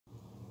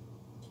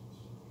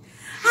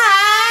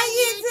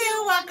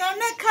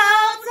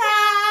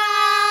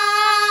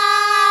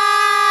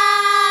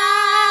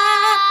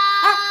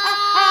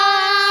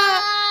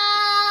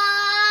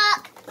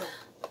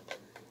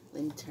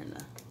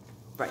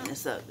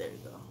There you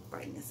go.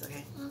 Brightness,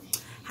 okay?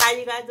 How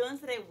you guys doing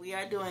today? We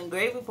are doing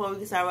great. Before we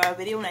can start our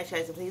video, make sure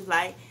you guys please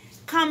like,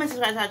 comment,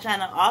 subscribe to our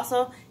channel.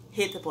 Also,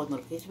 hit the post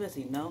notification bell so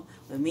you know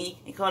when me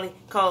and Cody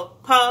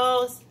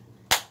co-post.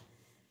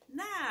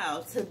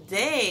 Now,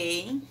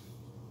 today,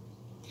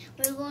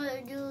 we're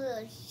going to do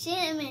the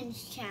cinnamon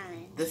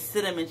challenge. The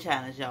cinnamon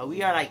challenge, y'all.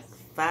 We are like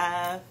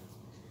 5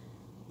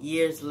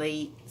 years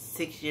late,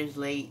 6 years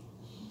late,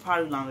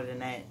 probably longer than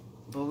that.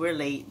 But we're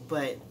late.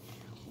 But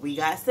we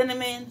got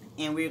cinnamon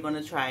and we're going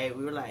to try it.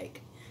 We were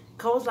like,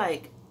 Cole's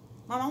like,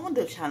 Mom, I want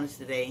to do a challenge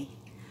today.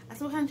 I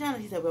said, what kind of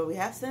challenge? He said, well, we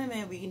have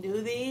cinnamon. We can do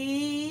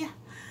the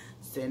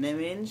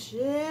cinnamon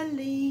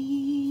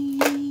chili.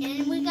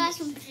 And we got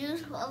some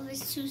juice, but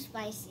it's too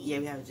spicy. Yeah,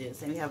 we have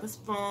juice. And we have a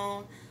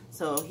spoon.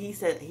 So he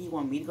said he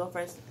wanted me to go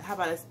first. How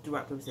about let's do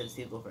rock, paper, scissors,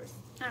 see who go first.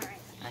 All right.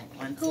 All right,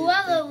 1, 2,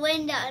 whoever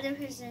wins, the other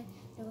person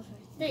will go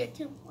first. 3, Okay.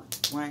 2,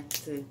 1. 1,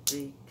 2,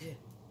 3, go.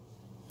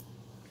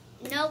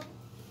 Nope.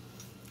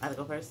 I have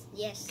to go first?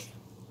 Yes.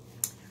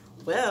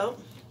 Well.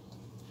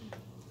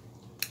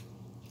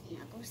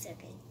 Now go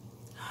second.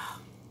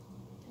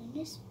 Turn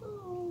the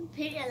spoon.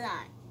 Put it a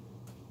lot.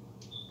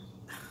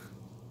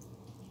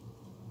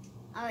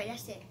 All right,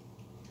 that's it.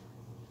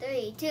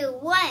 3, 2,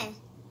 1.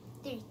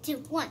 3, 2,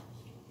 1.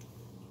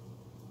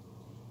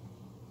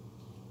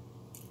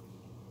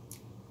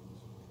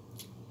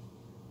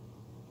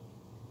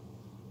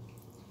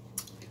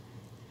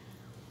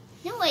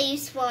 No way you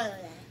swallow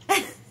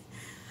that.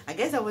 I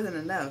guess that wasn't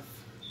enough.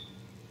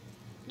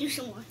 Do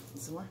some more.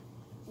 Some more?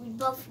 We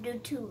both do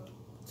 2.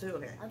 2,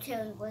 okay. I'll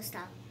tell you what,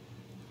 stop.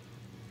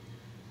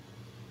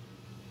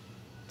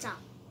 Stop.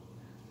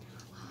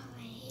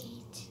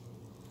 Alright.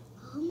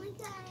 Oh my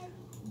god.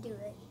 Do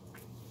it.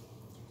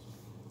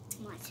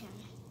 My turn.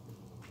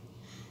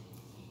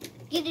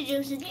 Get the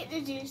juice, get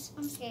the juice.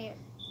 I'm scared.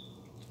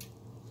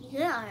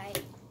 Yeah,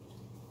 alright.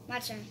 My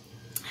turn.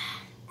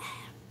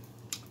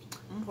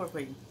 I'm pour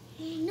for you.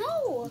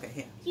 No. Okay,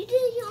 here. You do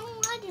your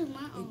own, I do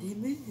my own. It did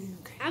move.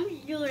 Okay. I'm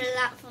just doing a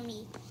lot for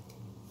me.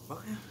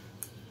 Okay.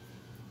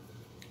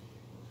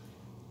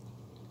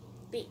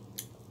 Big.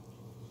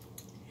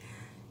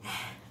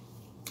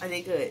 I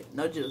did good.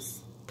 No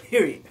juice.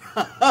 Period.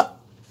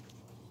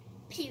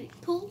 Period.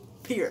 Poo.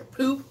 Period.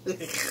 Poop.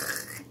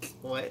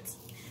 What?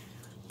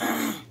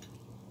 It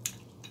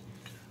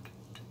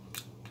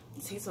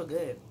tastes so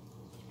good.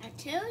 I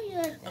tell you.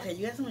 Okay,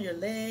 you got some on your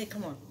leg.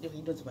 Come on. You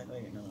do too much. Go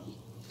ahead. No.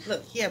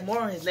 Look, he had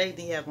more on his leg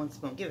than he had one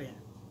spoon. Give it here.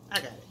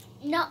 I got it.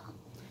 No.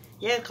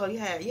 Yeah, Cole, you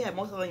had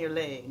most of it on your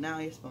leg. Now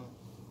on your spoon.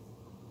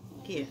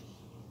 Here.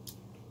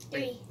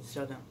 3.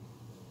 Show them.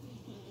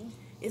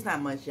 It's not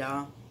much,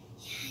 y'all.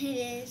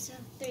 It is. So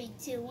 3,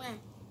 2, 1.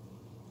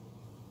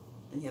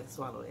 And you have to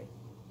swallow it.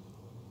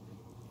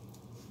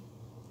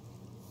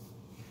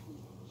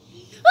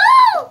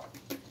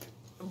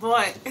 Woo!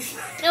 Boy.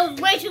 That was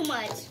way too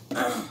much.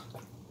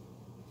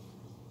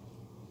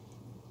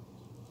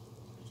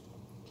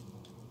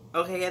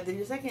 Okay, you have to do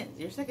your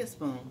second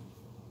spoon.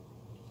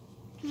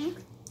 Hmm? You have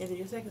to do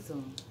your second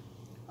spoon.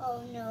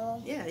 Oh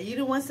no. Yeah, you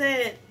the one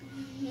said.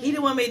 He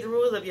the one made the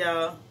rules up,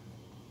 y'all.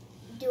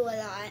 Do a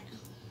lot.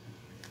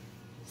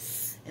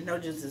 And no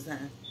juice this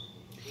time.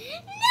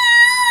 No!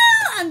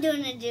 I'm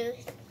doing the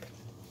juice.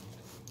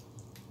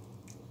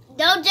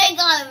 Don't drink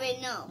all of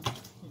it, no.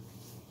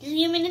 Just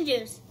give me the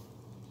juice.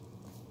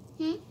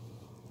 Hmm?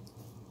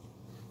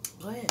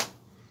 Go ahead.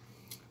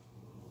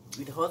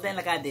 Eat the whole thing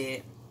like I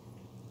did.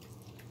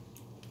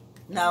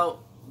 No,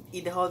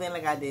 eat the whole thing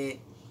like I did.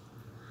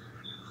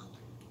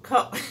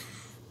 Cole,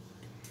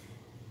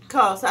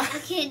 sorry. I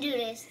can't do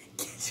this.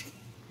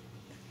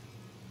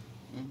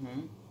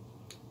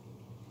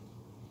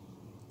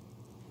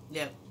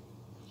 Yep.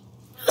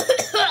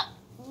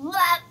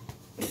 What?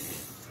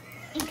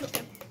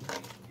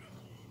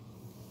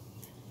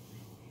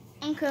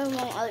 I'm currently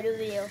on other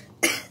video.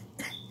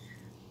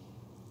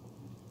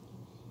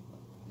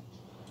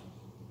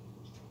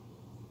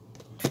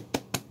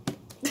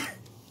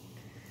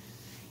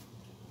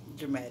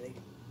 Dramatic.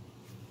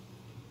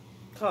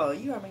 Cole,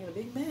 you are making a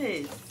big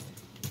mess.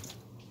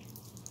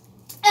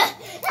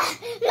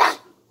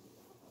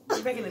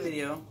 You're making a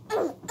video.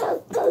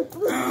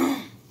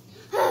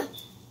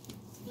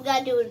 We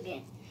gotta do it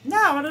again. No,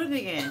 I want to do it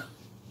again.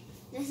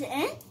 That's the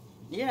end?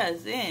 Yeah,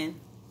 it's in.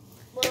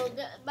 Well,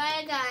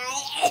 bye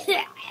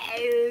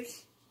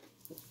guys.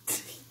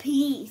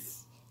 Peace.